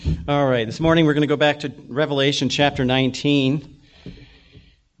All right, this morning we're going to go back to Revelation chapter 19.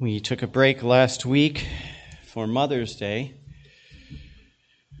 We took a break last week for Mother's Day.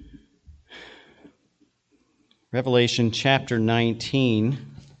 Revelation chapter 19.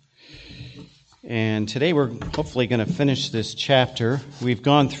 And today we're hopefully going to finish this chapter. We've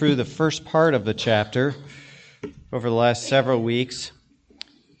gone through the first part of the chapter over the last several weeks.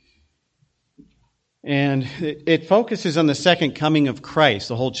 And it focuses on the second coming of Christ,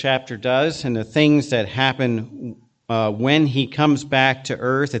 the whole chapter does, and the things that happen when he comes back to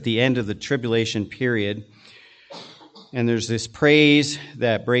earth at the end of the tribulation period. And there's this praise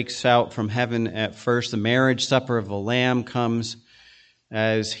that breaks out from heaven at first. The marriage supper of the Lamb comes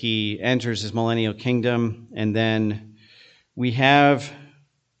as he enters his millennial kingdom. And then we have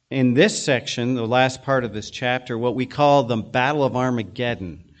in this section, the last part of this chapter, what we call the Battle of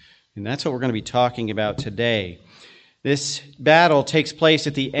Armageddon. And that's what we're going to be talking about today. This battle takes place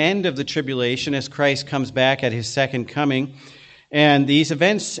at the end of the tribulation as Christ comes back at his second coming. And these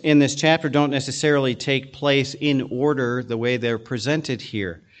events in this chapter don't necessarily take place in order the way they're presented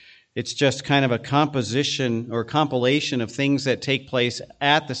here. It's just kind of a composition or compilation of things that take place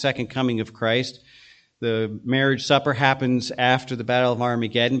at the second coming of Christ. The marriage supper happens after the Battle of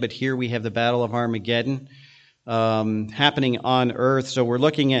Armageddon, but here we have the Battle of Armageddon happening on earth. So we're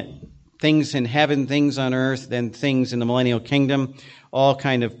looking at things in heaven, things on earth, and things in the millennial kingdom, all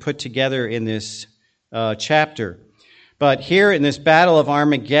kind of put together in this chapter. But here in this Battle of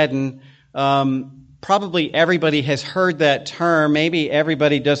Armageddon, probably everybody has heard that term. Maybe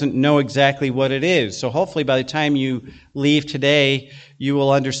everybody doesn't know exactly what it is. So hopefully by the time you leave today, you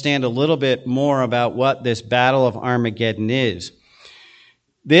will understand a little bit more about what this Battle of Armageddon is.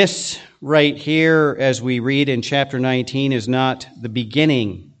 This right here, as we read in chapter 19, is not the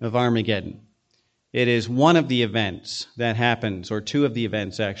beginning of Armageddon. It is one of the events that happens, or two of the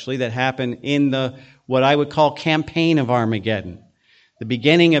events actually, that happen in the what I would call campaign of Armageddon. The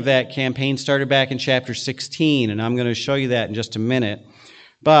beginning of that campaign started back in chapter 16, and I'm going to show you that in just a minute.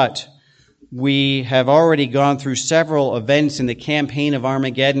 But we have already gone through several events in the campaign of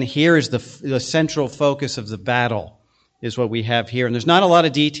Armageddon. Here is the central focus of the battle, is what we have here. And there's not a lot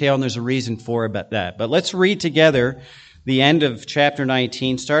of detail, and there's a reason for about that. But let's read together the end of chapter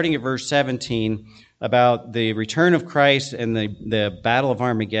 19, starting at verse 17, about the return of Christ and the battle of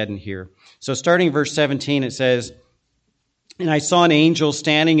Armageddon here. So starting in verse 17, it says, "And I saw an angel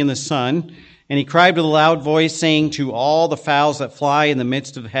standing in the sun, and he cried with a loud voice, saying to all the fowls that fly in the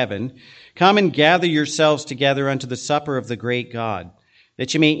midst of heaven, 'Come and gather yourselves together unto the supper of the great God,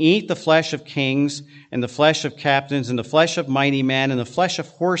 that you may eat the flesh of kings, and the flesh of captains, and the flesh of mighty men, and the flesh of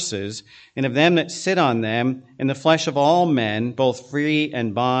horses, and of them that sit on them, and the flesh of all men, both free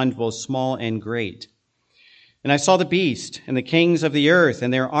and bond, both small and great.' And I saw the beast, and the kings of the earth,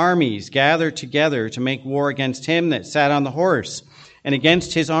 and their armies gathered together to make war against him that sat on the horse, and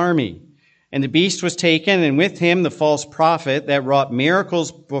against his army. And the beast was taken, and with him the false prophet that wrought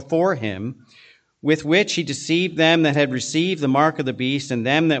miracles before him, with which he deceived them that had received the mark of the beast, and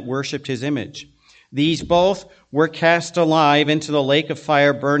them that worshipped his image. These both were cast alive into the lake of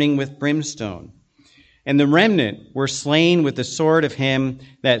fire burning with brimstone. And the remnant were slain with the sword of him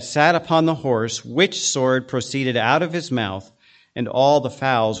that sat upon the horse, which sword proceeded out of his mouth, and all the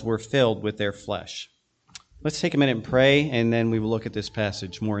fowls were filled with their flesh." Let's take a minute and pray, and then we will look at this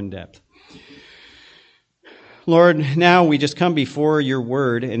passage more in depth. Lord, now we just come before your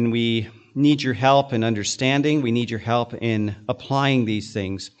word, and we need your help in understanding. We need your help in applying these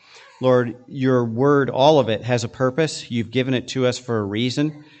things. Lord, your word, all of it, has a purpose. You've given it to us for a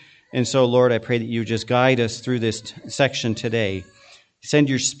reason. And so, Lord, I pray that you just guide us through this section today. Send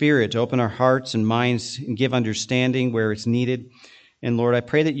your Spirit to open our hearts and minds and give understanding where it's needed. And Lord, I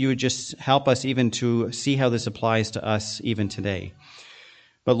pray that you would just help us even to see how this applies to us even today.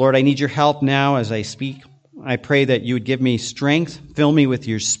 But Lord, I need your help now as I speak. I pray that you would give me strength, fill me with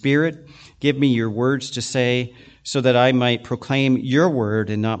your Spirit, give me your words to say, so that I might proclaim your word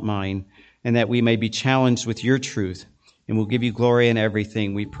and not mine, and that we may be challenged with your truth. And we'll give you glory in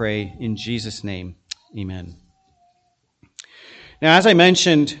everything, we pray in Jesus' name. Amen. Now, as I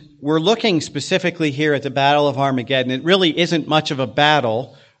mentioned, we're looking specifically here at the Battle of Armageddon. It really isn't much of a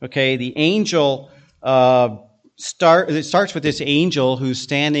battle, okay? The angel it starts with this angel who's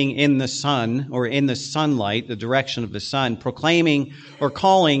standing in the sun, or in the sunlight, the direction of the sun, proclaiming or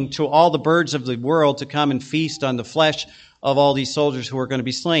calling to all the birds of the world to come and feast on the flesh of all these soldiers who are going to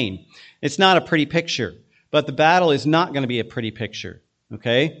be slain. It's not a pretty picture, but the battle is not going to be a pretty picture,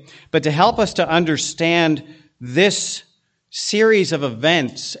 okay? But to help us to understand this series of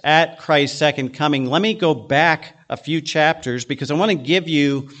events at Christ's second coming, let me go back a few chapters because I want to give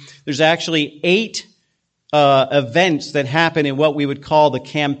you, there's actually 8 events that happen in what we would call the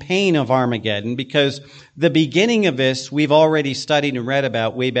campaign of Armageddon, because the beginning of this we've already studied and read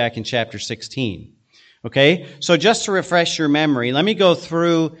about way back in chapter 16. Okay? So just to refresh your memory, let me go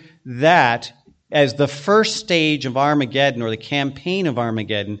through that as the first stage of Armageddon, or the campaign of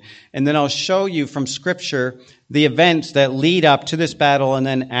Armageddon, and then I'll show you from Scripture the events that lead up to this battle and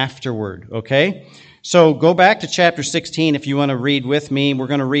then afterward. Okay? So go back to chapter 16 if you want to read with me. We're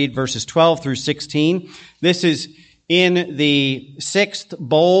going to read verses 12 through 16. This is in the 6th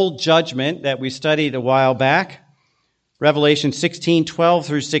bowl judgment that we studied a while back. Revelation 16, 12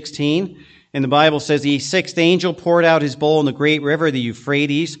 through 16. And the Bible says, the 6th angel poured out his bowl in the great river, the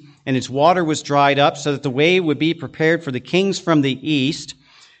Euphrates, and its water was dried up so that the way would be prepared for the kings from the east.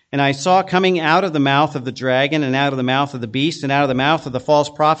 And I saw coming out of the mouth of the dragon and out of the mouth of the beast and out of the mouth of the false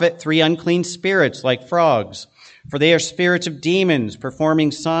prophet 3 unclean spirits like frogs. For they are spirits of demons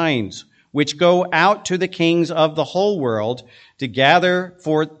performing signs, which go out to the kings of the whole world to gather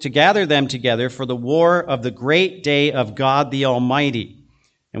them together for the war of the great day of God the Almighty.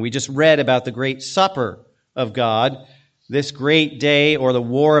 And we just read about the great supper of God. This great day, or the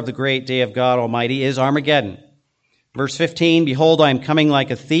war of the great day of God Almighty, is Armageddon. Verse 15, behold, I am coming like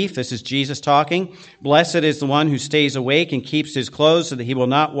a thief. This is Jesus talking. Blessed is the one who stays awake and keeps his clothes so that he will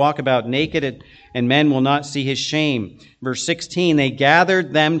not walk about naked and men will not see his shame. Verse 16, they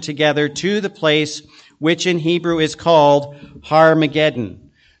gathered them together to the place which in Hebrew is called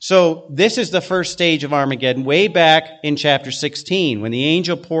Armageddon. So this is the first stage of Armageddon, way back in chapter 16, when the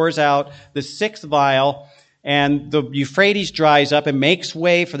angel pours out the 6th vial and the Euphrates dries up and makes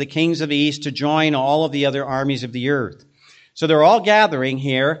way for the kings of the east to join all of the other armies of the earth. So they're all gathering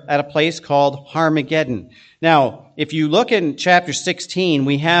here at a place called Armageddon. Now, if you look in chapter 16,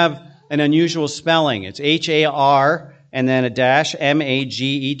 we have an unusual spelling. It's H-A-R and then a dash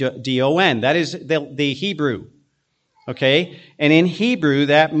M-A-G-E-D-O-N. That is the Hebrew. Okay? And in Hebrew,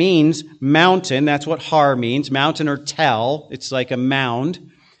 that means mountain. That's what Har means. Mountain or tel. It's like a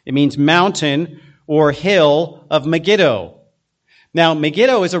mound. It means mountain or hill of Megiddo. Now,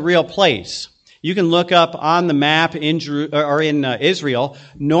 Megiddo is a real place. You can look up on the map in Israel,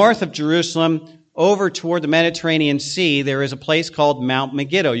 north of Jerusalem, over toward the Mediterranean Sea, there is a place called Mount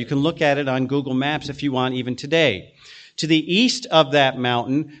Megiddo. You can look at it on Google Maps if you want, even today. To the east of that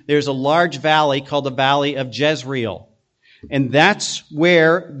mountain, there's a large valley called the Valley of Jezreel. And that's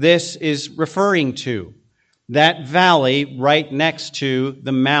where this is referring to. That valley right next to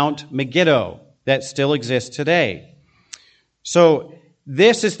the Mount Megiddo that still exists today. So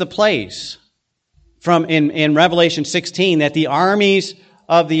this is the place in Revelation 16 that the armies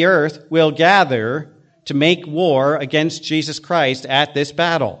of the earth will gather to make war against Jesus Christ at this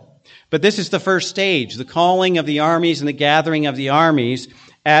battle. But this is the first stage, the calling of the armies and the gathering of the armies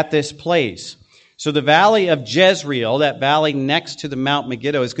at this place. So the Valley of Jezreel, that valley next to the Mount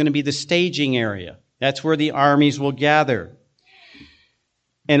Megiddo, is going to be the staging area. That's where the armies will gather.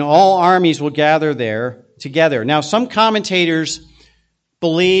 And all armies will gather there together. Now, some commentators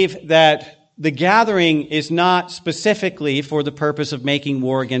believe that the gathering is not specifically for the purpose of making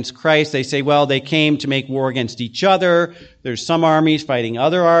war against Christ. They say, well, they came to make war against each other. There's some armies fighting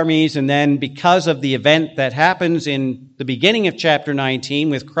other armies. And then because of the event that happens in the beginning of chapter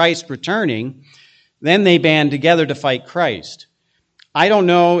 19 with Christ returning, then they band together to fight Christ. I don't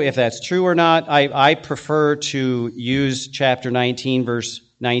know if that's true or not. I prefer to use chapter 19, verse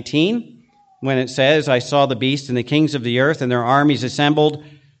 19, when it says, I saw the beast and the kings of the earth and their armies assembled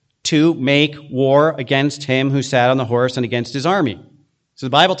to make war against him who sat on the horse and against his army. So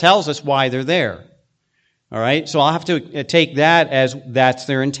the Bible tells us why they're there. All right? So I'll have to take that as that's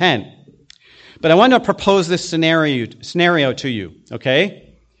their intent. But I want to propose this scenario to you,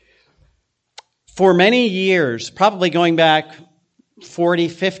 okay? For many years, probably going back 40,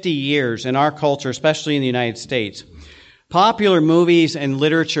 50 years in our culture, especially in the United States, popular movies and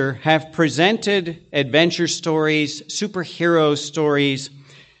literature have presented adventure stories, superhero stories,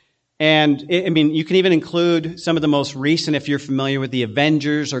 and you can even include some of the most recent if you're familiar with the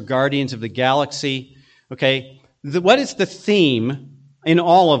Avengers or Guardians of the Galaxy. Okay, what is the theme in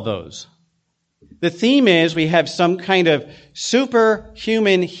all of those? The theme is we have some kind of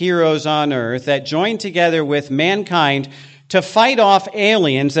superhuman heroes on earth that join together with mankind to fight off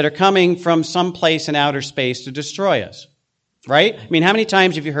aliens that are coming from some place in outer space to destroy us. Right? I mean, how many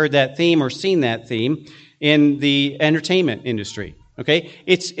times have you heard that theme or seen that theme in the entertainment industry? Okay?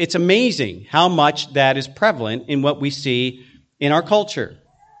 It's amazing how much that is prevalent in what we see in our culture.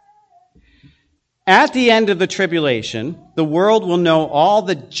 At the end of the tribulation, the world will know all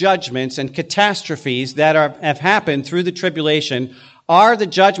the judgments and catastrophes that have happened through the tribulation are the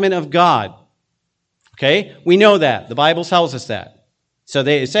judgment of God. Okay? We know that. The Bible tells us that. So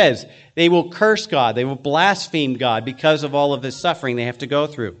it says they will curse God. They will blaspheme God because of all of this suffering they have to go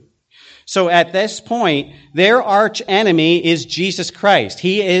through. So at this point, their arch enemy is Jesus Christ.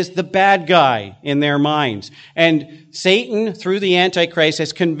 He is the bad guy in their minds. And Satan, through the Antichrist,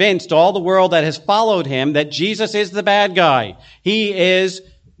 has convinced all the world that has followed him that Jesus is the bad guy. He is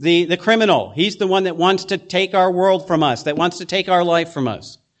the criminal. He's the one that wants to take our world from us, that wants to take our life from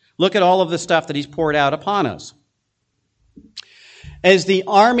us. Look at all of the stuff that he's poured out upon us. As the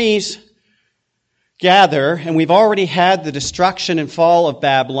armies gather, and we've already had the destruction and fall of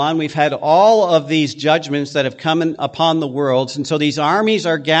Babylon. We've had all of these judgments that have come upon the world. And so these armies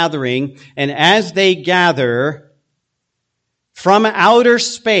are gathering, and as they gather, from outer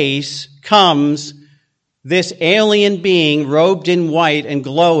space comes this alien being robed in white and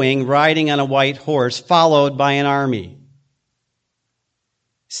glowing, riding on a white horse, followed by an army.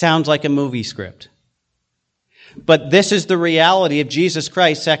 Sounds like a movie script. But this is the reality of Jesus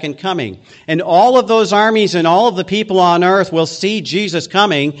Christ's second coming. And all of those armies and all of the people on earth will see Jesus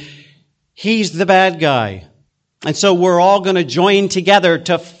coming. He's the bad guy. And so we're all going to join together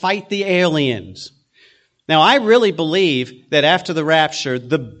to fight the aliens. Now, I really believe that after the rapture,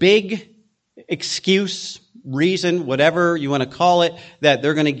 the big excuse, reason, whatever you want to call it, that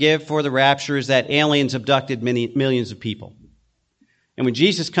they're going to give for the rapture is that aliens abducted millions of people. And when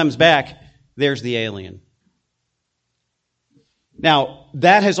Jesus comes back, there's the alien. Now,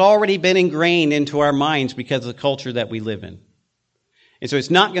 that has already been ingrained into our minds because of the culture that we live in. And so it's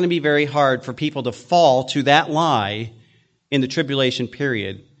not going to be very hard for people to fall to that lie in the tribulation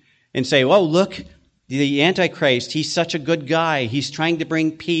period and say, oh, look, the Antichrist, he's such a good guy. He's trying to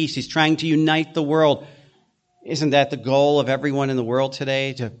bring peace. He's trying to unite the world. Isn't that the goal of everyone in the world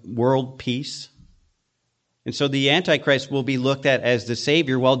today, to world peace? And so the Antichrist will be looked at as the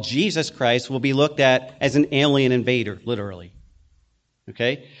Savior, while Jesus Christ will be looked at as an alien invader, literally.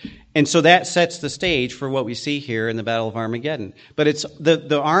 Okay? And so that sets the stage for what we see here in the Battle of Armageddon. But it's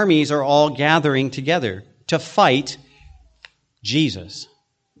the armies are all gathering together to fight Jesus.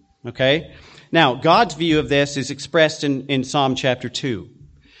 Okay? Now, God's view of this is expressed in Psalm chapter 2.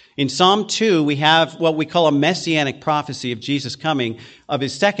 In Psalm 2, we have what we call a messianic prophecy of Jesus coming, of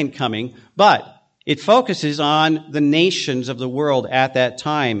his second coming, but it focuses on the nations of the world at that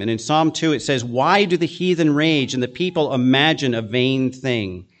time. And in Psalm 2 it says, why do the heathen rage and the people imagine a vain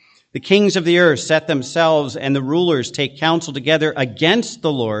thing? The kings of the earth set themselves and the rulers take counsel together against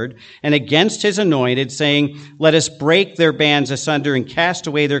the Lord and against his anointed, saying, let us break their bands asunder and cast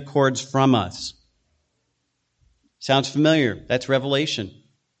away their cords from us. Sounds familiar. That's Revelation.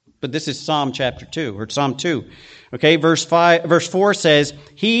 But this is Psalm chapter 2, or Psalm 2. Okay, verse 4 says,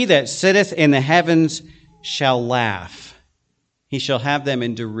 he that sitteth in the heavens shall laugh. He shall have them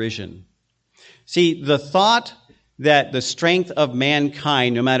in derision. See, the thought that the strength of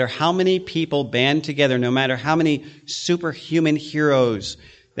mankind, no matter how many people band together, no matter how many superhuman heroes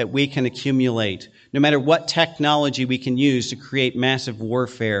that we can accumulate, no matter what technology we can use to create massive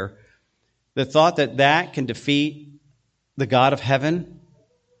warfare, the thought that that can defeat the God of heaven,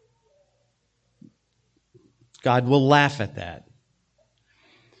 God will laugh at that.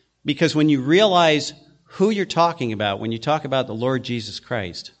 Because when you realize who you're talking about, when you talk about the Lord Jesus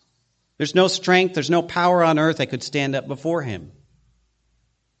Christ, there's no strength, there's no power on earth that could stand up before him.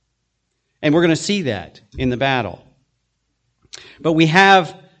 And we're going to see that in the battle. But we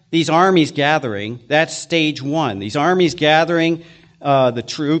have these armies gathering. That's stage one. These armies gathering, the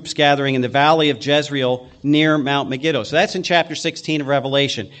troops gathering in the valley of Jezreel near Mount Megiddo. So that's in chapter 16 of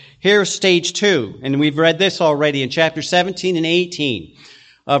Revelation. Here's stage 2, and we've read this already in chapter 17 and 18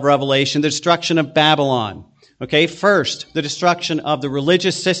 of Revelation, the destruction of Babylon. Okay, first, the destruction of the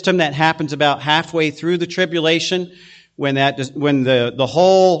religious system that happens about halfway through the tribulation, when the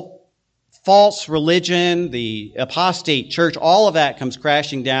whole false religion, the apostate church, all of that comes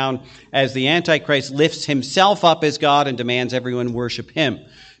crashing down as the Antichrist lifts himself up as God and demands everyone worship him.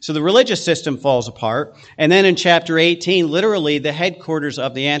 So the religious system falls apart. And then in chapter 18, literally the headquarters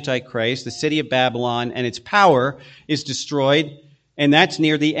of the Antichrist, the city of Babylon, and its power is destroyed. And that's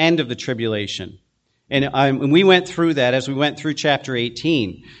near the end of the tribulation. And we went through that as we went through chapter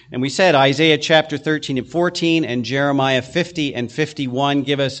 18. And we said Isaiah chapter 13 and 14 and Jeremiah 50 and 51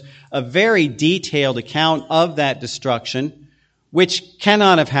 give us a very detailed account of that destruction, which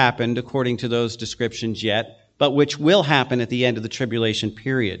cannot have happened according to those descriptions yet, but which will happen at the end of the tribulation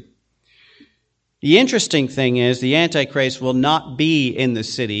period. The interesting thing is the Antichrist will not be in the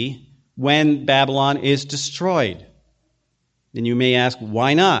city when Babylon is destroyed. And you may ask,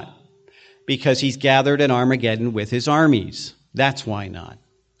 why not? Because he's gathered at Armageddon with his armies. That's why not.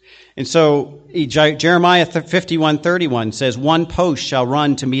 And so Jeremiah 51:31 says, one post shall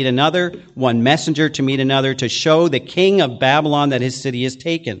run to meet another, one messenger to meet another, to show the king of Babylon that his city is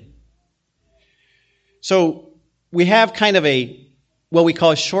taken. So we have kind of what we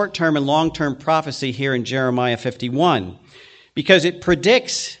call a short-term and long-term prophecy here in Jeremiah 51, because it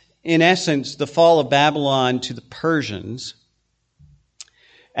predicts, in essence, the fall of Babylon to the Persians,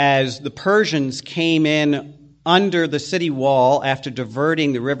 as the Persians came in under the city wall after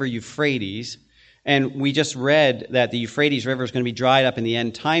diverting the river Euphrates. And we just read that the Euphrates River is going to be dried up in the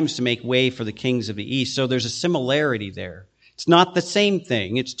end times to make way for the kings of the east. So there's a similarity there. It's not the same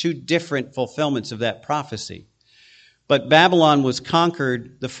thing. It's two different fulfillments of that prophecy. But Babylon was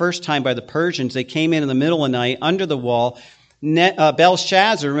conquered the first time by the Persians. They came in the middle of the night under the wall.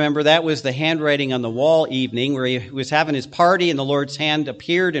 Belshazzar, remember, that was the handwriting on the wall evening where he was having his party and the Lord's hand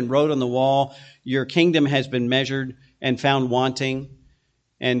appeared and wrote on the wall, your kingdom has been measured and found wanting.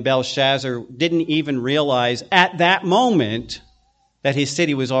 And Belshazzar didn't even realize at that moment that his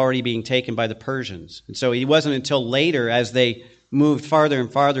city was already being taken by the Persians. And so it wasn't until later, as they moved farther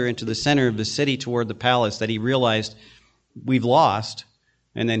and farther into the center of the city toward the palace, that he realized, we've lost,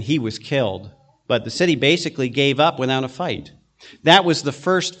 and then he was killed. But the city basically gave up without a fight. That was the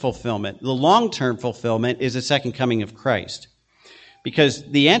first fulfillment. The long-term fulfillment is the second coming of Christ. Because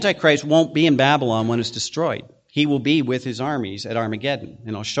the Antichrist won't be in Babylon when it's destroyed. He will be with his armies at Armageddon.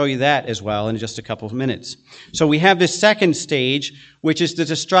 And I'll show you that as well in just a couple of minutes. So we have this second stage, which is the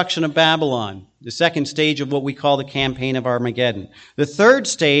destruction of Babylon. The second stage of what we call the campaign of Armageddon. The third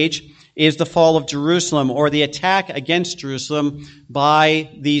stage is the fall of Jerusalem, or the attack against Jerusalem by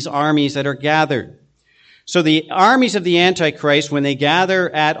these armies that are gathered. So the armies of the Antichrist, when they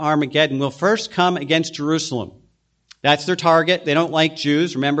gather at Armageddon, will first come against Jerusalem. That's their target. They don't like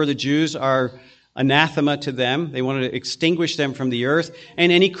Jews. Remember, the Jews are anathema to them. They want to extinguish them from the earth,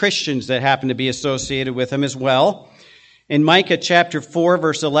 and any Christians that happen to be associated with them as well. In Micah chapter 4,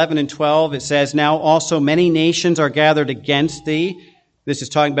 verse 11 and 12, it says, now also many nations are gathered against thee. This is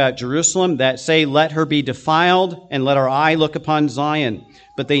talking about Jerusalem, that say, let her be defiled, and let our eye look upon Zion.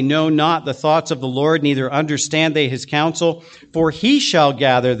 But they know not the thoughts of the Lord, neither understand they his counsel, for he shall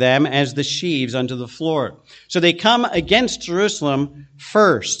gather them as the sheaves unto the floor. So they come against Jerusalem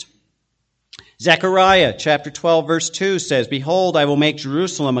first. Zechariah chapter 12 verse 2 says, behold, I will make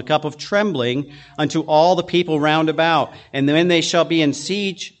Jerusalem a cup of trembling unto all the people round about. And then they shall be in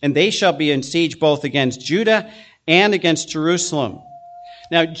siege both against Judah and against Jerusalem.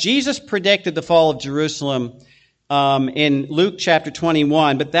 Now, Jesus predicted the fall of Jerusalem in Luke chapter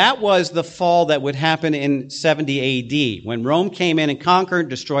 21, but that was the fall that would happen in 70 A.D. When Rome came in and conquered,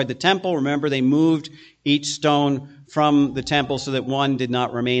 destroyed the temple. Remember, they moved each stone from the temple so that one did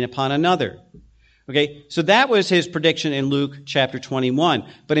not remain upon another. Okay, so that was his prediction in Luke chapter 21.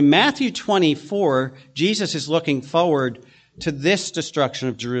 But in Matthew 24, Jesus is looking forward to this destruction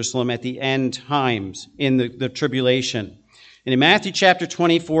of Jerusalem at the end times in the tribulation. And in Matthew chapter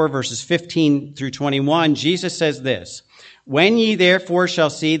 24, verses 15 through 21, Jesus says this, when ye therefore shall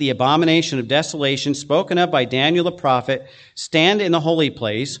see the abomination of desolation spoken of by Daniel the prophet stand in the holy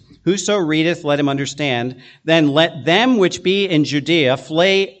place, whoso readeth, let him understand, then let them which be in Judea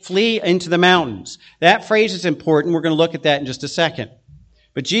flee into the mountains. That phrase is important. We're going to look at that in just a second.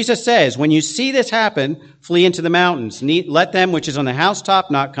 But Jesus says, when you see this happen, flee into the mountains. Let them which is on the housetop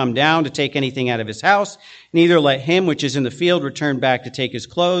not come down to take anything out of his house. Neither let him which is in the field return back to take his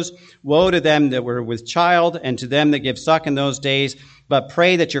clothes. Woe to them that were with child, and to them that give suck in those days. But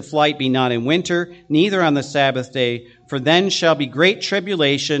pray that your flight be not in winter, neither on the Sabbath day. For then shall be great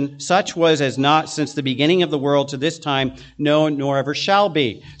tribulation, such was as not since the beginning of the world to this time, no, nor ever shall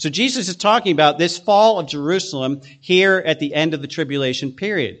be. So Jesus is talking about this fall of Jerusalem here at the end of the tribulation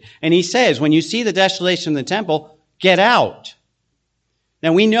period. And he says, when you see the desolation of the temple, get out.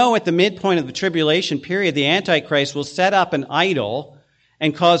 Now we know at the midpoint of the tribulation period, the Antichrist will set up an idol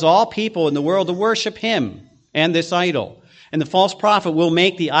and cause all people in the world to worship him and this idol. And the false prophet will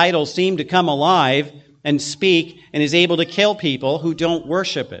make the idol seem to come alive and speak and is able to kill people who don't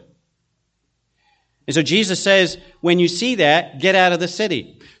worship it. And so Jesus says, when you see that, get out of the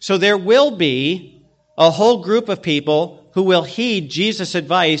city. So there will be a whole group of people who will heed Jesus'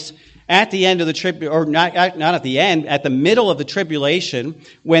 advice at the end of the tribulation, or not at the end, at the middle of the tribulation,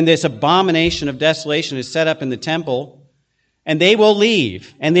 when this abomination of desolation is set up in the temple, and they will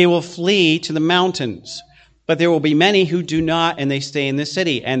leave, and they will flee to the mountains. But there will be many who do not, and they stay in the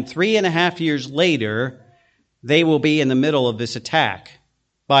city. And 3.5 years later, they will be in the middle of this attack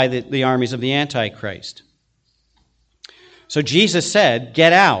by the armies of the Antichrist. So Jesus said,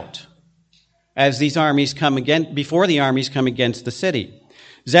 get out, as these armies come again, before the armies come against the city.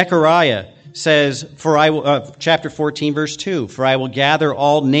 Zechariah says, chapter 14, verse 2, for I will gather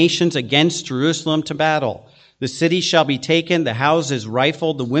all nations against Jerusalem to battle. The city shall be taken, the houses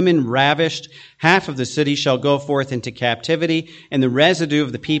rifled, the women ravished. Half of the city shall go forth into captivity, and the residue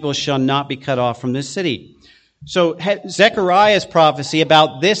of the people shall not be cut off from the city. So Zechariah's prophecy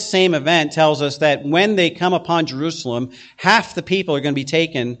about this same event tells us that when they come upon Jerusalem, half the people are going to be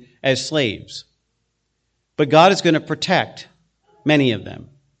taken as slaves. But God is going to protect many of them.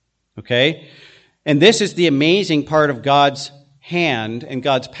 Okay? And this is the amazing part of God's hand and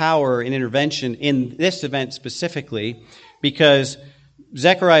God's power and intervention in this event specifically, because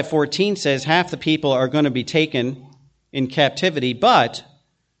Zechariah 14 says half the people are going to be taken in captivity, but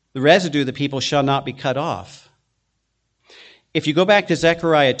the residue of the people shall not be cut off. If you go back to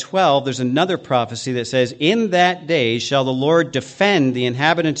Zechariah 12, there's another prophecy that says, in that day shall the Lord defend the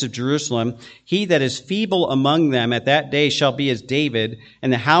inhabitants of Jerusalem. He that is feeble among them at that day shall be as David,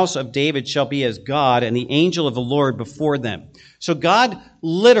 and the house of David shall be as God, and the angel of the Lord before them. So God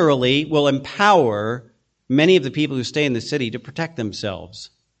literally will empower many of the people who stay in the city to protect themselves.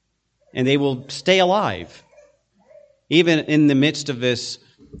 And they will stay alive, even in the midst of this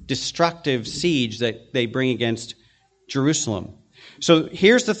destructive siege that they bring against Jerusalem. So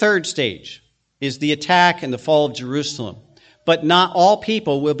here's the third stage, is the attack and the fall of Jerusalem. But not all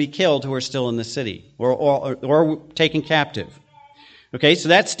people will be killed who are still in the city or taken captive. Okay, so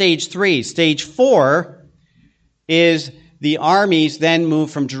that's stage 3. Stage 4 is the armies then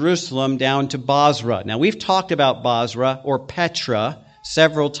move from Jerusalem down to Bozrah. Now, we've talked about Bozrah or Petra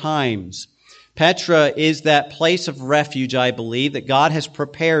several times. Petra is that place of refuge, I believe, that God has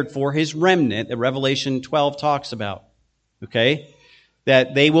prepared for his remnant that Revelation 12 talks about. Okay?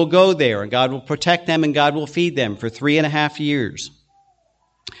 That they will go there, and God will protect them, and God will feed them for 3.5 years.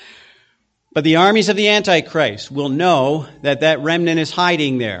 But the armies of the Antichrist will know that that remnant is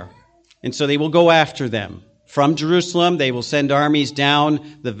hiding there, and so they will go after them. From Jerusalem, they will send armies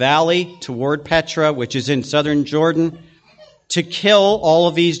down the valley toward Petra, which is in southern Jordan, to kill all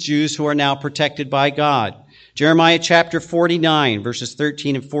of these Jews who are now protected by God. Jeremiah chapter 49, verses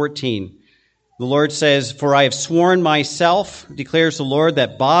 13 and 14. The Lord says, for I have sworn myself, declares the Lord,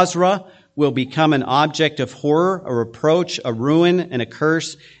 that Bozrah will become an object of horror, a reproach, a ruin, and a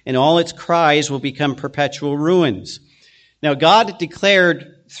curse, and all its cries will become perpetual ruins. Now, God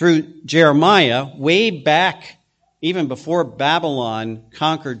declared through Jeremiah, way back, even before Babylon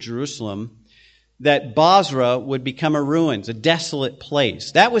conquered Jerusalem, that Bozrah would become a ruins, a desolate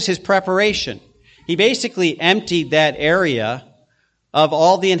place. That was his preparation. He basically emptied that area of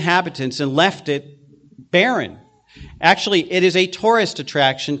all the inhabitants and left it barren. Actually, it is a tourist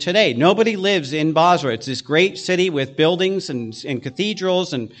attraction today. Nobody lives in Bozrah. It's this great city with buildings and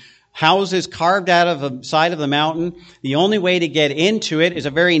cathedrals and houses carved out of the side of the mountain. The only way to get into it is a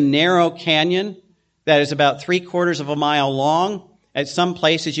very narrow canyon that is about 3/4 of a mile long. At some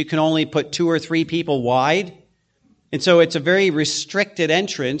places, you can only put 2 or 3 people wide. And so it's a very restricted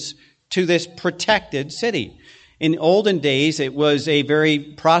entrance to this protected city. In olden days, it was a very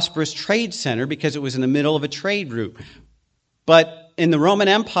prosperous trade center because it was in the middle of a trade route. But in the Roman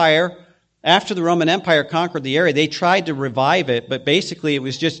Empire, after the Roman Empire conquered the area, they tried to revive it, but basically it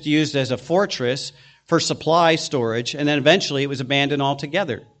was just used as a fortress for supply storage, and then eventually it was abandoned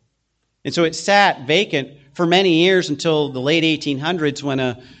altogether. And so it sat vacant for many years until the late 1800s when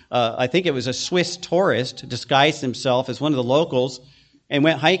I think it was a Swiss tourist disguised himself as one of the locals and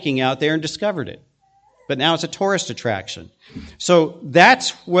went hiking out there and discovered it. But now it's a tourist attraction. So that's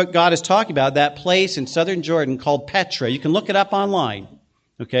what God is talking about, that place in southern Jordan called Petra. You can look it up online,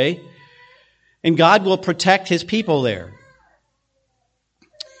 okay? And God will protect his people there.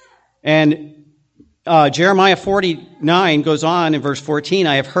 And Jeremiah 49 goes on in verse 14,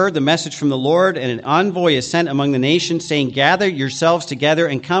 I have heard the message from the Lord, and an envoy is sent among the nations, saying, gather yourselves together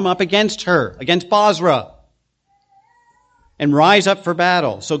and come up against her, against Bozrah, and rise up for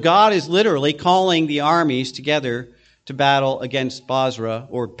battle. So God is literally calling the armies together to battle against Bozrah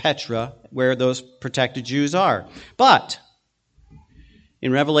or Petra, where those protected Jews are. But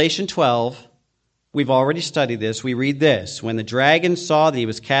in Revelation 12, we've already studied this. We read this. When the dragon saw that he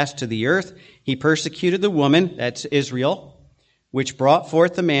was cast to the earth, he persecuted the woman, that's Israel, which brought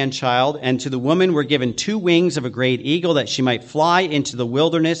forth the man-child, and to the woman were given 2 wings of a great eagle, that she might fly into the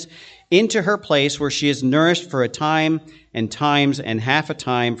wilderness, into her place where she is nourished for a time and times and half a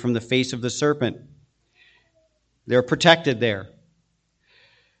time from the face of the serpent. They're protected there.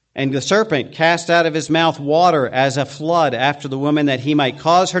 And the serpent cast out of his mouth water as a flood after the woman, that he might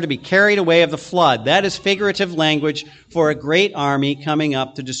cause her to be carried away of the flood. That is figurative language for a great army coming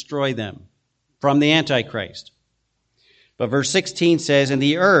up to destroy them from the Antichrist. But verse 16 says, and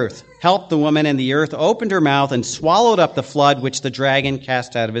the earth helped the woman, and the earth opened her mouth and swallowed up the flood which the dragon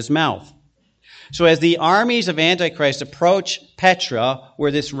cast out of his mouth. So as the armies of Antichrist approach Petra,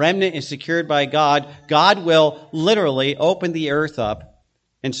 where this remnant is secured by God, God will literally open the earth up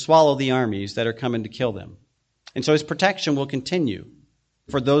and swallow the armies that are coming to kill them. And so his protection will continue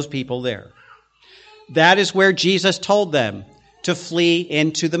for those people there. That is where Jesus told them to flee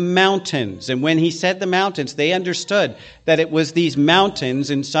into the mountains. And when he said the mountains, they understood that it was these mountains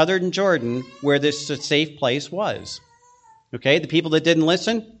in southern Jordan where this safe place was. Okay, the people that didn't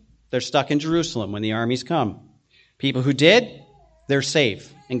listen, they're stuck in Jerusalem when the armies come. People who did, they're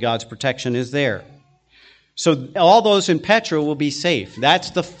safe, and God's protection is there. So all those in Petra will be safe.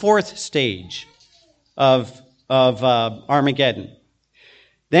 That's the fourth stage of Armageddon.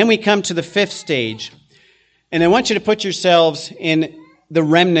 Then we come to the fifth stage. And I want you to put yourselves in the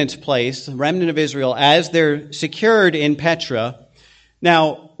remnant place, the remnant of Israel, as they're secured in Petra.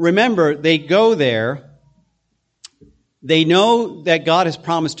 Now, remember, they go there. They know that God has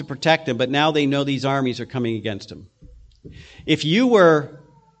promised to protect them, but now they know these armies are coming against them. If you were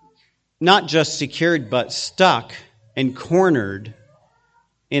not just secured, but stuck and cornered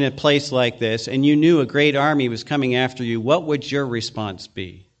in a place like this, and you knew a great army was coming after you, what would your response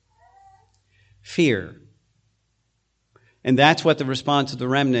be? Fear. And that's what the response of the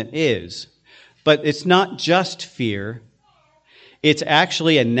remnant is. But it's not just fear. It's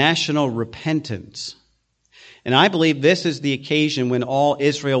actually a national repentance. And I believe this is the occasion when all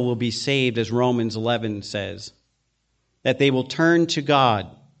Israel will be saved, as Romans 11 says, that they will turn to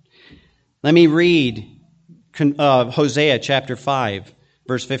God. Let me read Hosea chapter 5,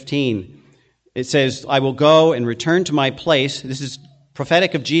 verse 15. It says, I will go and return to my place. This is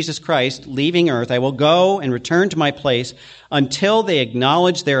prophetic of Jesus Christ leaving earth. I will go and return to my place until they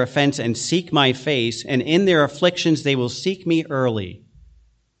acknowledge their offense and seek my face, and in their afflictions they will seek me early.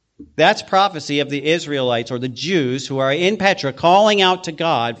 That's prophecy of the Israelites, or the Jews, who are in Petra calling out to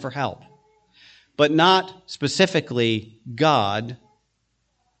God for help. But not specifically God,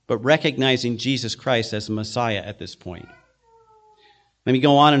 but recognizing Jesus Christ as the Messiah at this point. Let me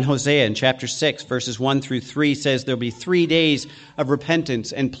go on in Hosea in chapter 6, verses 1 through 3 says there'll be 3 days of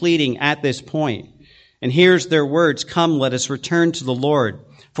repentance and pleading at this point. And here's their words, come, let us return to the Lord,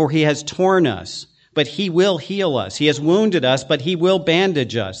 for he has torn us, but he will heal us. He has wounded us, but he will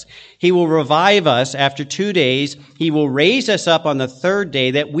bandage us. He will revive us after 2 days. He will raise us up on the third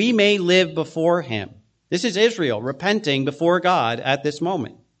day that we may live before him. This is Israel repenting before God at this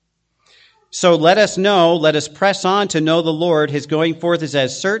moment. So let us press on to know the Lord. His going forth is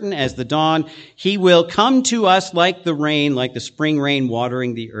as certain as the dawn. He will come to us like the rain, like the spring rain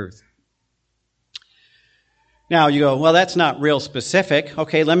watering the earth. Now you go, well, that's not real specific.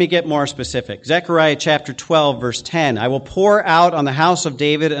 Okay, let me get more specific. Zechariah chapter 12, verse 10. I will pour out on the house of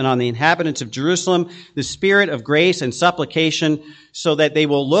David and on the inhabitants of Jerusalem the spirit of grace and supplication, so that they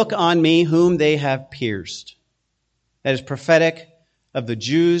will look on me whom they have pierced. That is prophetic of the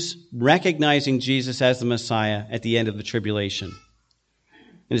Jews recognizing Jesus as the Messiah at the end of the tribulation.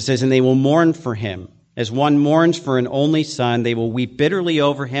 And it says, and they will mourn for him. As one mourns for an only son, they will weep bitterly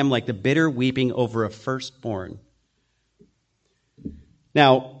over him like the bitter weeping over a firstborn.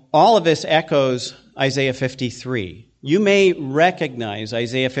 Now, all of this echoes Isaiah 53. You may recognize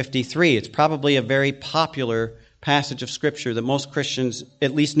Isaiah 53. It's probably a very popular passage of Scripture that most Christians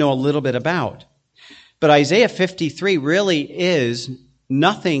at least know a little bit about. But Isaiah 53 really is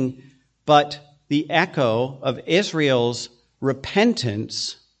nothing but the echo of Israel's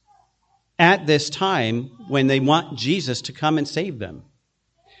repentance at this time when they want Jesus to come and save them.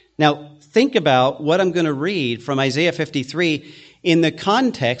 Now, think about what I'm going to read from Isaiah 53 in the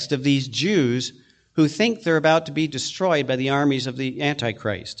context of these Jews who think they're about to be destroyed by the armies of the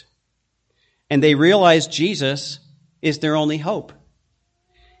Antichrist. And they realize Jesus is their only hope.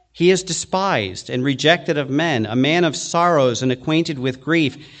 He is despised and rejected of men, a man of sorrows and acquainted with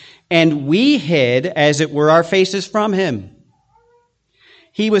grief. And we hid, as it were, our faces from him.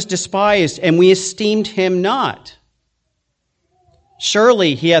 He was despised, and we esteemed him not.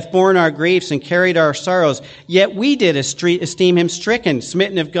 Surely he hath borne our griefs and carried our sorrows. Yet we did esteem him stricken,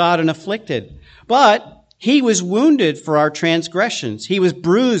 smitten of God, and afflicted. But he was wounded for our transgressions. He was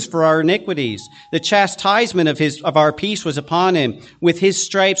bruised for our iniquities. The chastisement of our peace was upon him. With his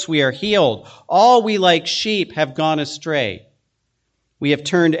stripes we are healed. All we like sheep have gone astray. We have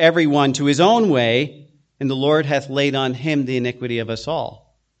turned every one to his own way, and the Lord hath laid on him the iniquity of us all.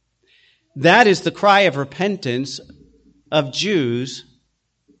 That is the cry of repentance of Jews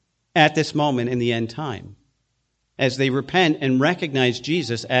at this moment in the end time, as they repent and recognize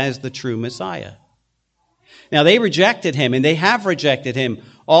Jesus as the true Messiah. Now, they rejected him, and they have rejected him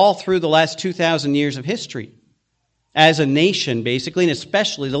all through the last 2,000 years of history, as a nation, basically, and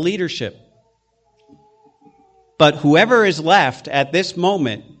especially the leadership. But whoever is left at this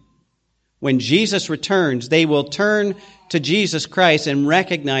moment, when Jesus returns, they will turn to Jesus Christ and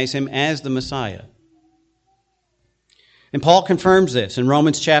recognize him as the Messiah. And Paul confirms this in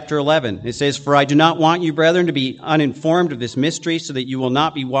Romans chapter 11. It says, "For I do not want you, brethren, to be uninformed of this mystery, so that you will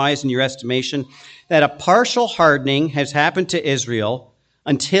not be wise in your estimation, that a partial hardening has happened to Israel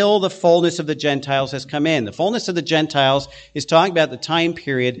until the fullness of the Gentiles has come in." The fullness of the Gentiles is talking about the time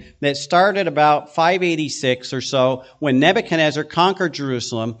period that started about 586 or so, when Nebuchadnezzar conquered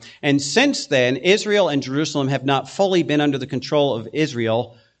Jerusalem. And since then, Israel and Jerusalem have not fully been under the control of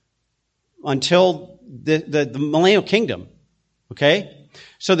Israel until the millennial kingdom. Okay?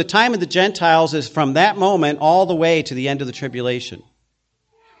 So the time of the Gentiles is from that moment all the way to the end of the tribulation.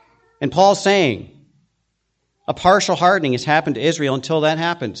 And Paul's saying, a partial hardening has happened to Israel until that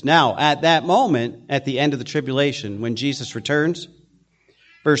happens. Now, at that moment, at the end of the tribulation, when Jesus returns,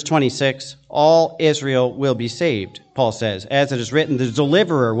 verse 26, all Israel will be saved, Paul says. As it is written, the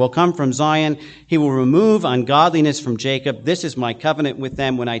deliverer will come from Zion. He will remove ungodliness from Jacob. This is my covenant with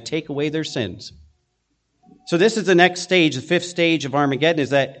them when I take away their sins. So this is the next stage, the fifth stage of Armageddon, is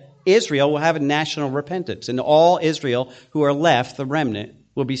that Israel will have a national repentance. And all Israel who are left, the remnant,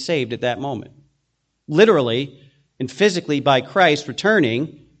 will be saved at that moment. Literally and physically by Christ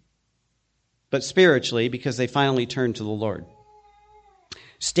returning, but spiritually because they finally turn to the Lord.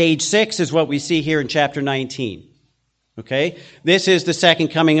 Stage 6 is what we see here in chapter 19. Okay? This is the second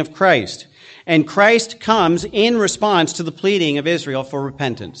coming of Christ. And Christ comes in response to the pleading of Israel for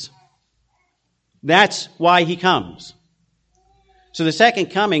repentance. That's why he comes. So the second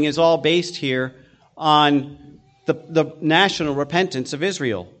coming is all based here on the national repentance of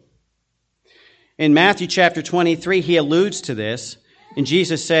Israel. In Matthew chapter 23, he alludes to this. And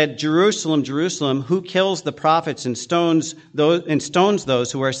Jesus said, "Jerusalem, Jerusalem, who kills the prophets and stones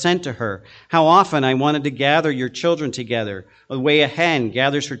those who are sent to her? How often I wanted to gather your children together, the way a hen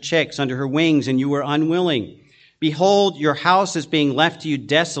gathers her chicks under her wings, and you were unwilling. Behold, your house is being left to you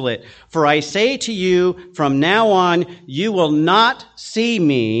desolate. For I say to you, from now on, you will not see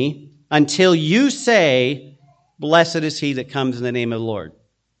me until you say, blessed is he that comes in the name of the Lord."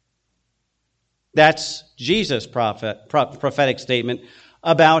 That's Jesus' prophetic statement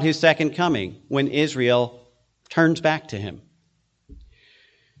about his second coming, when Israel turns back to him.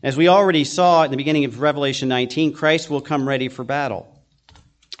 As we already saw at the beginning of Revelation 19, Christ will come ready for battle.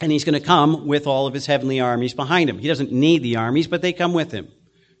 And he's going to come with all of his heavenly armies behind him. He doesn't need the armies, but they come with him.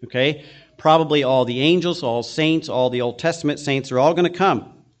 Okay? Probably all the angels, all saints, all the Old Testament saints are all going to come.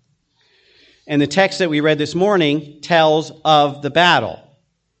 And the text that we read this morning tells of the battle.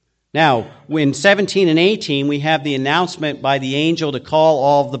 Now, in 17 and 18, we have the announcement by the angel to call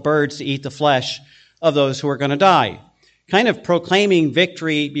all of the birds to eat the flesh of those who are going to die, kind of proclaiming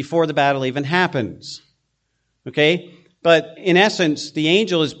victory before the battle even happens. Okay? But in essence, the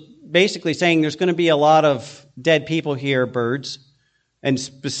angel is basically saying there's going to be a lot of dead people here, birds, and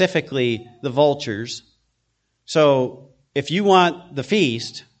specifically the vultures. So if you want the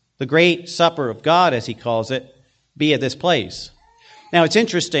feast, the great supper of God, as he calls it, be at this place. Now, it's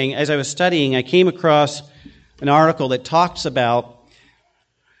interesting, as I was studying, I came across an article that talks about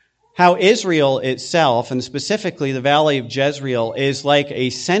how Israel itself, and specifically the Valley of Jezreel, is like a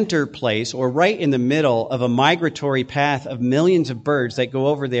center place, or right in the middle of a migratory path of millions of birds that go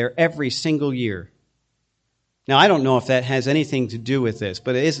over there every single year. Now, I don't know if that has anything to do with this,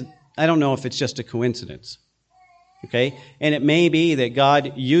 but I don't know if it's just a coincidence. Okay? And it may be that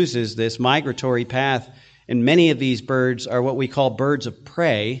God uses this migratory path, and many of these birds are what we call birds of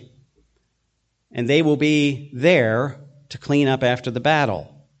prey, and they will be there to clean up after the battle.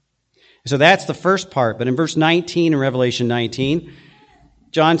 So that's the first part. But in verse 19 in Revelation 19,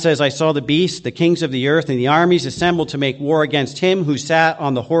 John says, "I saw the beast, the kings of the earth, and the armies assembled to make war against him who sat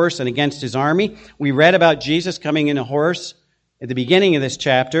on the horse and against his army." We read about Jesus coming in a horse at the beginning of this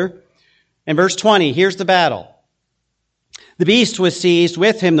chapter. In verse 20, here's the battle. "The beast was seized,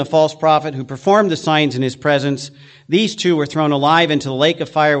 with him the false prophet who performed the signs in his presence. These two were thrown alive into the lake of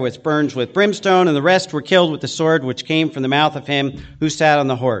fire which burns with brimstone, and the rest were killed with the sword which came from the mouth of him who sat on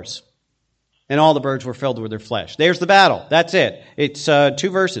the horse. And all the birds were filled with their flesh." There's the battle. That's it. It's 2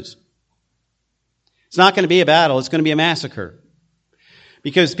 verses. It's not going to be a battle. It's going to be a massacre.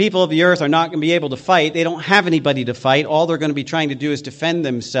 Because people of the earth are not going to be able to fight. They don't have anybody to fight. All they're going to be trying to do is defend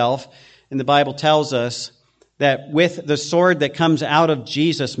themselves And the Bible tells us that with the sword that comes out of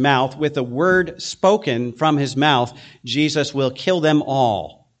Jesus' mouth, with the word spoken from his mouth, Jesus will kill them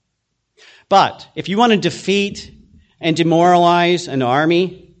all. But if you want to defeat and demoralize an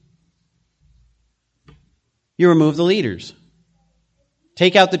army, you remove the leaders.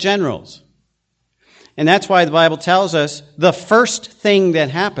 Take out the generals. And that's why the Bible tells us the first thing that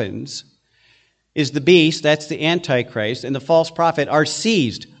happens is the beast, that's the Antichrist, and the false prophet are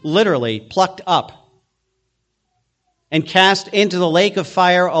seized, literally plucked up, and cast into the lake of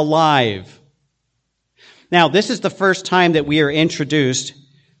fire alive. Now, this is the first time that we are introduced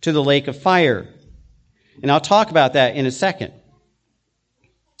to the lake of fire. And I'll talk about that in a second.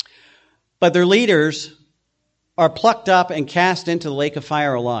 But their leaders are plucked up and cast into the lake of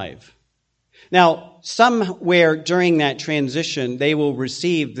fire alive. Now, somewhere during that transition, they will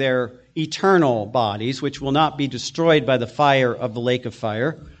receive their eternal bodies, which will not be destroyed by the fire of the lake of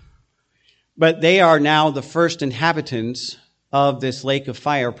fire. But they are now the first inhabitants of this lake of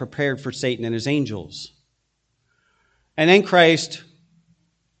fire prepared for Satan and his angels. And then Christ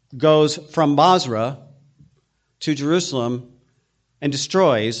goes from Basra to Jerusalem and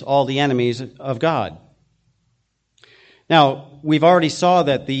destroys all the enemies of God. Now, we've already saw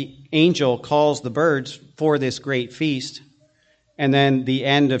that the angel calls the birds for this great feast. And then the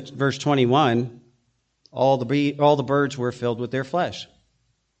end of verse 21, all the birds were filled with their flesh.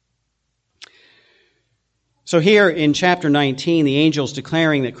 So here in chapter 19, the angel's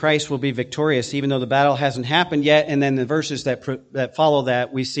declaring that Christ will be victorious, even though the battle hasn't happened yet. And then the verses that follow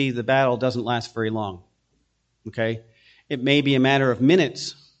that, we see the battle doesn't last very long. Okay? It may be a matter of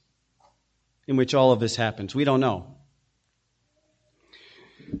minutes in which all of this happens. We don't know.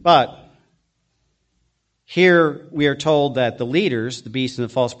 But here we are told that the leaders, the beast and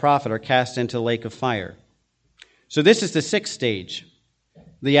the false prophet, are cast into the lake of fire. So this is the sixth stage,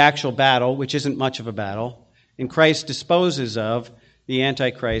 the actual battle, which isn't much of a battle. And Christ disposes of the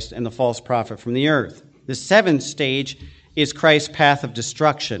Antichrist and the false prophet from the earth. The seventh stage is Christ's path of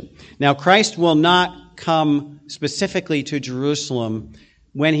destruction. Now, Christ will not come specifically to Jerusalem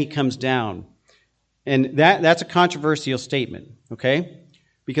when he comes down. And that's a controversial statement, okay?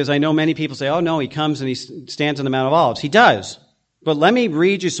 Because I know many people say, oh, no, he comes and he stands on the Mount of Olives. He does. But let me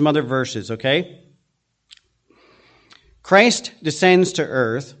read you some other verses, okay? Christ descends to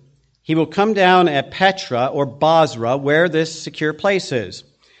earth. He will come down at Petra or Basra, where this secure place is.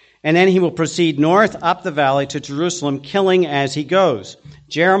 And then he will proceed north up the valley to Jerusalem, killing as he goes.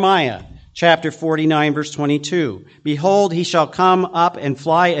 Jeremiah chapter 49, verse 22. Behold, he shall come up and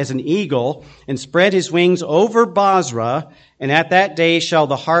fly as an eagle and spread his wings over Basra. And at that day shall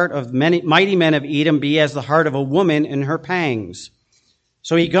the heart of many mighty men of Edom be as the heart of a woman in her pangs.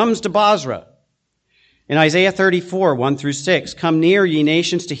 So he comes to Basra. In Isaiah 34, 1 through 6, come near, ye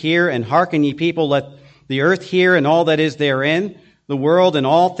nations, to hear, and hearken, ye people, let the earth hear, and all that is therein, the world and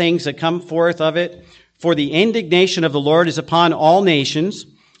all things that come forth of it. For the indignation of the Lord is upon all nations,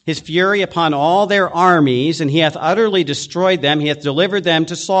 his fury upon all their armies, and he hath utterly destroyed them, he hath delivered them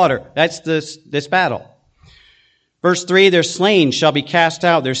to slaughter. That's this battle. Verse 3, their slain shall be cast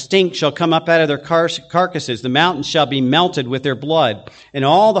out, their stink shall come up out of their carcasses, the mountains shall be melted with their blood, and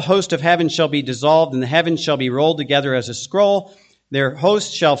all the host of heaven shall be dissolved, and the heavens shall be rolled together as a scroll. Their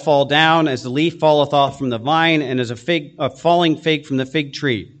host shall fall down as the leaf falleth off from the vine, and as a falling fig from the fig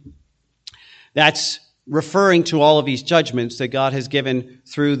tree. That's referring to all of these judgments that God has given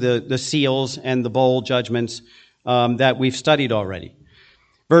through the seals and the bowl judgments that we've studied already.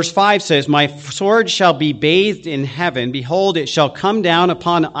 Verse 5 says, my sword shall be bathed in heaven. Behold, it shall come down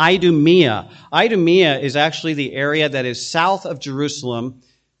upon Idumea. Idumea is actually the area that is south of Jerusalem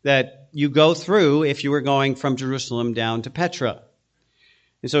that you go through if you were going from Jerusalem down to Petra.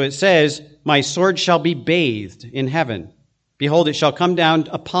 And so it says, my sword shall be bathed in heaven. Behold, it shall come down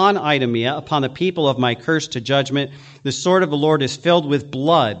upon Idumea, upon the people of my curse to judgment. The sword of the Lord is filled with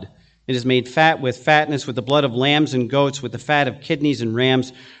blood. It is made fat with fatness, with the blood of lambs and goats, with the fat of kidneys and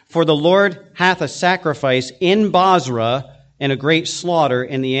rams. For the Lord hath a sacrifice in Basra and a great slaughter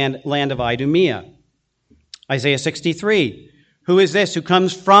in the land of Idumea. Isaiah 63. Who is this who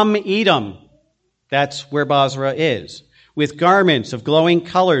comes from Edom? That's where Basra is. With garments of glowing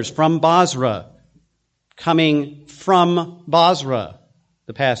colors from Basra. Coming from Basra.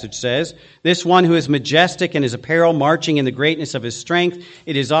 The passage says, this one who is majestic in his apparel, marching in the greatness of his strength,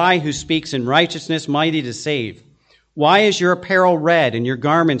 it is I who speaks in righteousness, mighty to save. Why is your apparel red and your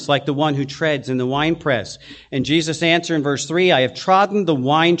garments like the one who treads in the winepress? And Jesus answered in verse 3, I have trodden the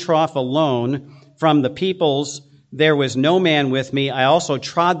wine trough alone from the peoples there was no man with me. I also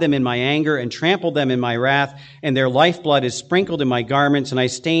trod them in my anger and trampled them in my wrath, and their lifeblood is sprinkled in my garments, and I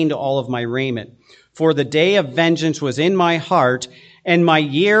stained all of my raiment. For the day of vengeance was in my heart, and my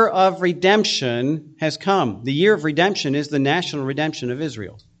year of redemption has come. The year of redemption is the national redemption of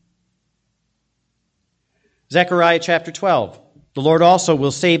Israel. Zechariah chapter 12. The Lord also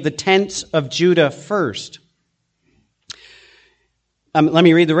will save the tents of Judah first. Let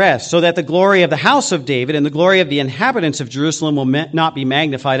me read the rest. So that the glory of the house of David and the glory of the inhabitants of Jerusalem will not be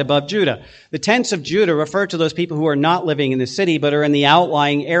magnified above Judah. The tents of Judah refer to those people who are not living in the city, but are in the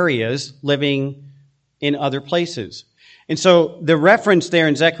outlying areas, living in other places. And so the reference there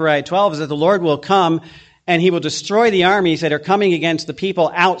in Zechariah 12 is that the Lord will come and he will destroy the armies that are coming against the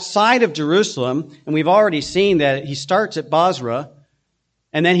people outside of Jerusalem. And we've already seen that he starts at Bozrah,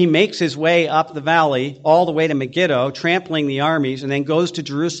 and then he makes his way up the valley all the way to Megiddo, trampling the armies, and then goes to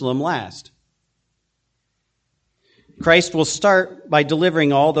Jerusalem last. Christ will start by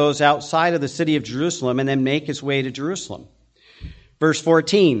delivering all those outside of the city of Jerusalem and then make his way to Jerusalem.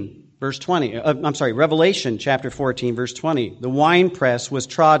 Revelation chapter 14, verse 20. The winepress was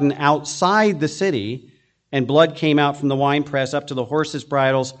trodden outside the city, and blood came out from the winepress up to the horses'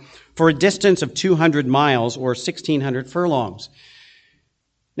 bridles for a distance of 200 miles or 1,600 furlongs.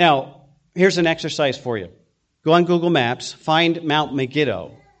 Now, here's an exercise for you. Go on Google Maps, find Mount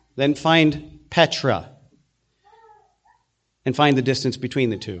Megiddo, then find Petra, and find the distance between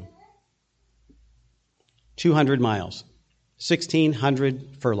the two. 200 miles,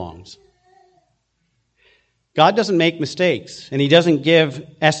 1,600 furlongs. God doesn't make mistakes, and he doesn't give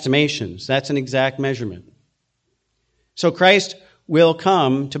estimations. That's an exact measurement. So Christ will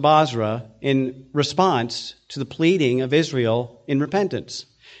come to Bozrah in response to the pleading of Israel in repentance.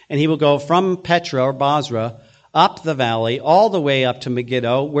 And he will go from Petra or Bozrah up the valley, all the way up to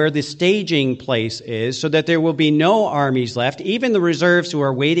Megiddo, where the staging place is, so that there will be no armies left. Even the reserves who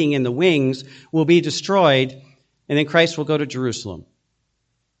are waiting in the wings will be destroyed, and then Christ will go to Jerusalem.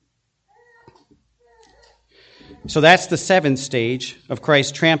 So that's the seventh stage of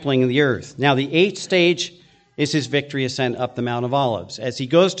Christ trampling the earth. Now the eighth stage is his victory ascent up the Mount of Olives. As he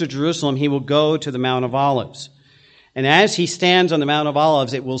goes to Jerusalem, he will go to the Mount of Olives. And as he stands on the Mount of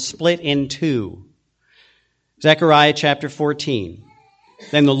Olives, it will split in two. Zechariah chapter 14.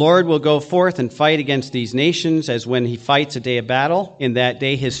 Then the Lord will go forth and fight against these nations as when he fights a day of battle. In that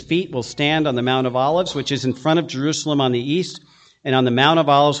day his feet will stand on the Mount of Olives, which is in front of Jerusalem on the east, and the Mount of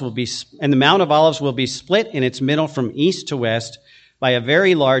Olives will be split in its middle from east to west by a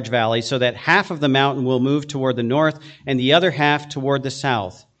very large valley, so that half of the mountain will move toward the north and the other half toward the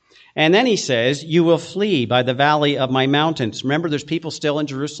south. And then he says, you will flee by the valley of my mountains. Remember, there's people still in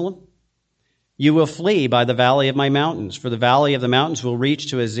Jerusalem? You will flee by the valley of my mountains, for the valley of the mountains will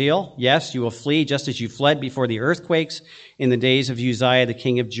reach to Azeel. Yes, you will flee just as you fled before the earthquakes in the days of Uzziah, the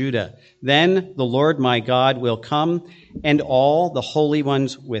king of Judah. Then the Lord my God will come, and all the holy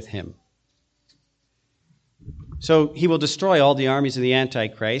ones with him. So he will destroy all the armies of the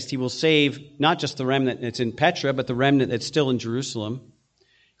Antichrist. He will save not just the remnant that's in Petra, but the remnant that's still in Jerusalem.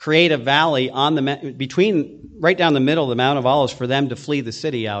 Create a valley on right down the middle of the Mount of Olives for them to flee the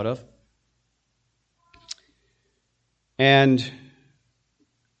city out of. And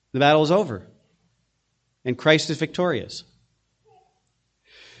the battle is over. And Christ is victorious.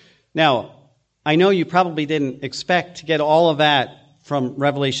 Now, I know you probably didn't expect to get all of that from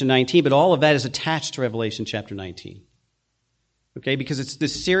Revelation 19, but all of that is attached to Revelation chapter 19. Okay, because it's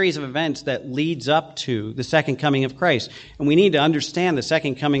this series of events that leads up to the second coming of Christ. And we need to understand the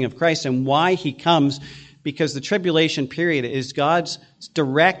second coming of Christ and why he comes, because the tribulation period is God's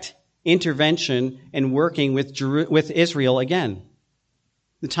direct intervention and working with Israel again.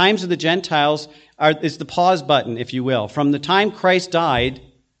 The times of the Gentiles is the pause button, if you will. From the time Christ died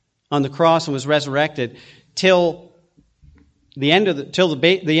on the cross and was resurrected till the end of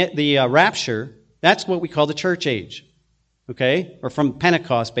the rapture, that's what we call the church age. Okay? Or from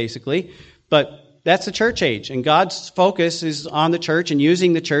Pentecost, basically. But that's the church age. And God's focus is on the church and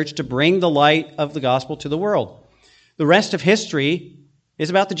using the church to bring the light of the gospel to the world. The rest of history is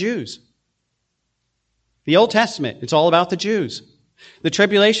about the Jews. The Old Testament, it's all about the Jews. The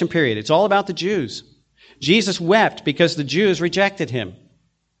tribulation period, it's all about the Jews. Jesus wept because the Jews rejected him.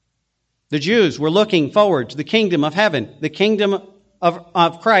 The Jews were looking forward to the kingdom of heaven, the kingdom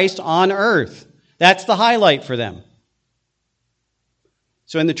of Christ on earth. That's the highlight for them.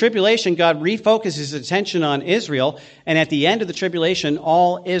 So in the tribulation, God refocuses his attention on Israel, and at the end of the tribulation,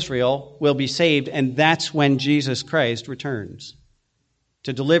 all Israel will be saved, and that's when Jesus Christ returns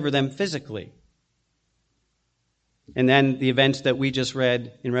to deliver them physically. And then the events that we just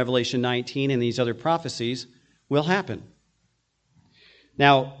read in Revelation 19 and these other prophecies will happen.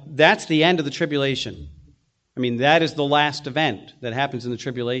 Now, that's the end of the tribulation. I mean, that is the last event that happens in the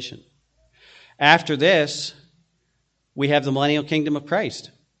tribulation. After this, we have the millennial kingdom of Christ.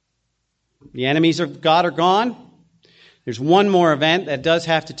 The enemies of God are gone. There's one more event that does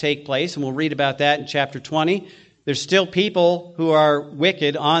have to take place, and we'll read about that in chapter 20. There's still people who are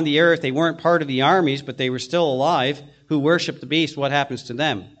wicked on the earth. They weren't part of the armies, but they were still alive, who worship the beast. What happens to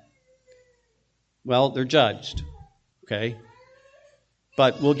them? Well, they're judged. Okay?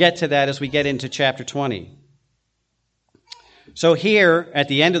 But we'll get to that as we get into chapter 20. So here, at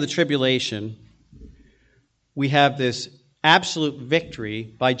the end of the tribulation, we have this absolute victory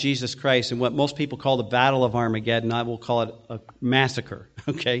by Jesus Christ in what most people call the Battle of Armageddon. I will call it a massacre.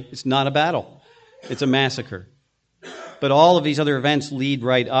 Okay? It's not a battle. It's a massacre. But all of these other events lead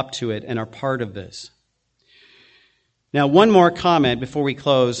right up to it and are part of this. Now, one more comment before we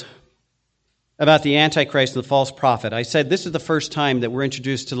close about the Antichrist and the false prophet. I said this is the first time that we're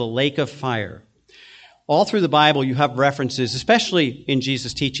introduced to the lake of fire. All through the Bible, you have references, especially in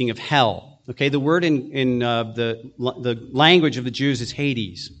Jesus' teaching, of hell. Okay, the word in the language of the Jews is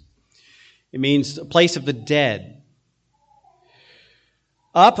Hades. It means a place of the dead.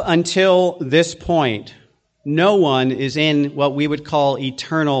 Up until this point, no one is in what we would call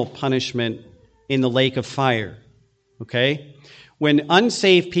eternal punishment in the lake of fire. Okay? When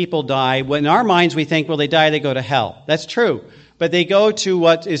unsaved people die, in our minds we think, well, they die, they go to hell. That's true. But they go to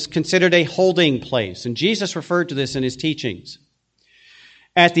what is considered a holding place. And Jesus referred to this in his teachings.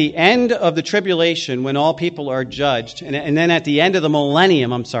 At the end of the tribulation, when all people are judged, and then at the end of the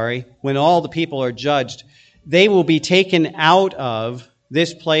millennium, when all the people are judged, they will be taken out of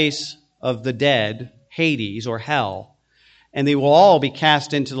this place of the dead, Hades or hell, and they will all be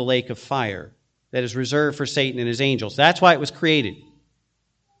cast into the lake of fire that is reserved for Satan and his angels. That's why it was created.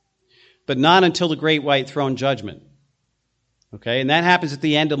 But not until the great white throne judgment. Okay, and that happens at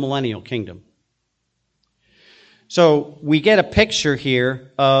the end of the millennial kingdom. So we get a picture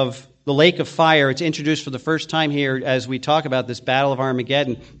here of the lake of fire. It's introduced for the first time here as we talk about this battle of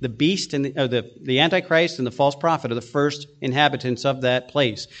Armageddon. The beast and the Antichrist and the false prophet are the first inhabitants of that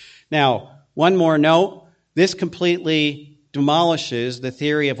place. Now, one more note. This completely demolishes the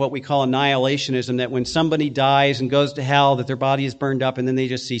theory of what we call annihilationism, that when somebody dies and goes to hell, that their body is burned up and then they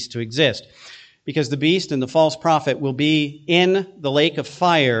just cease to exist. Because the beast and the false prophet will be in the lake of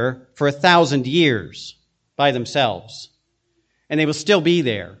fire for 1,000 years by themselves. And they will still be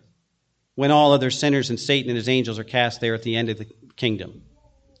there when all other sinners and Satan and his angels are cast there at the end of the kingdom.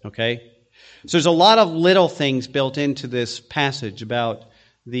 Okay? So there's a lot of little things built into this passage about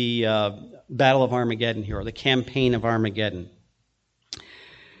the Battle of Armageddon here, or the campaign of Armageddon.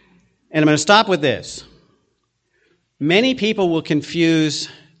 And I'm going to stop with this. Many people will confuse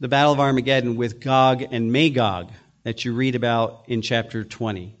the Battle of Armageddon with Gog and Magog that you read about in chapter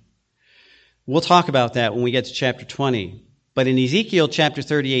 20. We'll talk about that when we get to chapter 20. But in Ezekiel chapter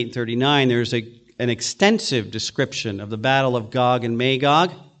 38 and 39, there's an extensive description of the battle of Gog and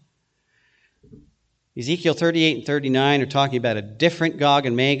Magog. Ezekiel 38 and 39 are talking about a different Gog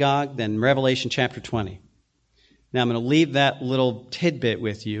and Magog than Revelation chapter 20. Now I'm going to leave that little tidbit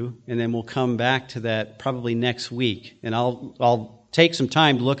with you, and then we'll come back to that probably next week. And I'll take some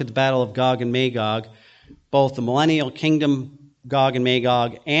time to look at the battle of Gog and Magog, both the millennial kingdom Gog and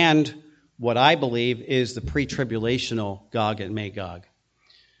Magog and what I believe is the pre-tribulational Gog and Magog.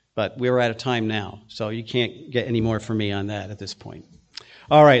 But we're out of time now, so you can't get any more from me on that at this point.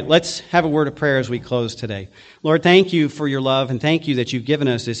 All right, let's have a word of prayer as we close today. Lord, thank you for your love, and thank you that you've given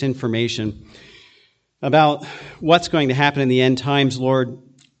us this information about what's going to happen in the end times. Lord,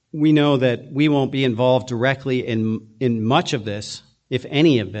 we know that we won't be involved directly in much of this, if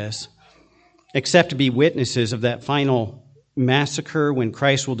any of this, except to be witnesses of that final massacre when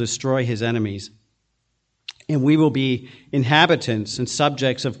Christ will destroy his enemies. And we will be inhabitants and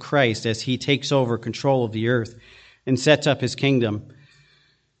subjects of Christ as he takes over control of the earth and sets up his kingdom.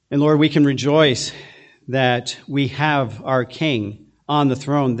 And Lord, we can rejoice that we have our King on the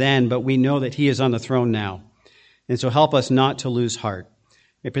throne then, but we know that he is on the throne now. And so help us not to lose heart.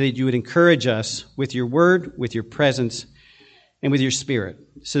 I pray that you would encourage us with your word, with your presence, and with your spirit,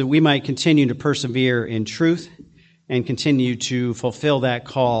 so that we might continue to persevere in truth and continue to fulfill that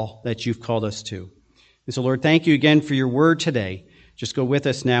call that you've called us to. And so, Lord, thank you again for your word today. Just go with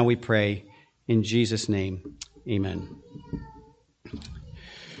us now, we pray. In Jesus' name, amen.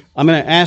 I'm going to ask